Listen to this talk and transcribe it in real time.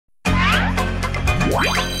Simba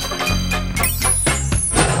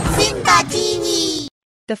TV.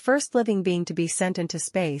 The first living being to be sent into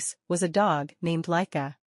space was a dog named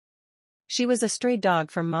Laika. She was a stray dog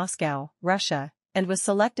from Moscow, Russia, and was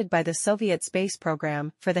selected by the Soviet space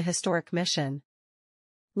program for the historic mission.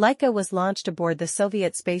 Laika was launched aboard the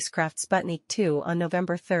Soviet spacecraft Sputnik 2 on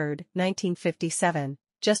November 3, 1957,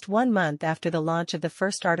 just 1 month after the launch of the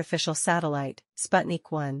first artificial satellite,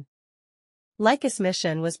 Sputnik 1. Laika's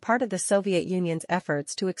mission was part of the Soviet Union's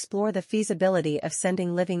efforts to explore the feasibility of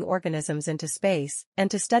sending living organisms into space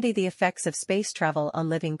and to study the effects of space travel on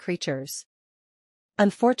living creatures.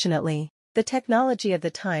 Unfortunately, the technology of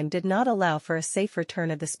the time did not allow for a safe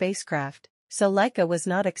return of the spacecraft, so Laika was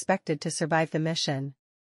not expected to survive the mission.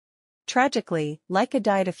 Tragically, Laika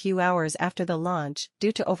died a few hours after the launch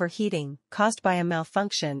due to overheating caused by a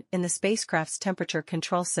malfunction in the spacecraft's temperature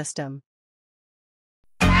control system.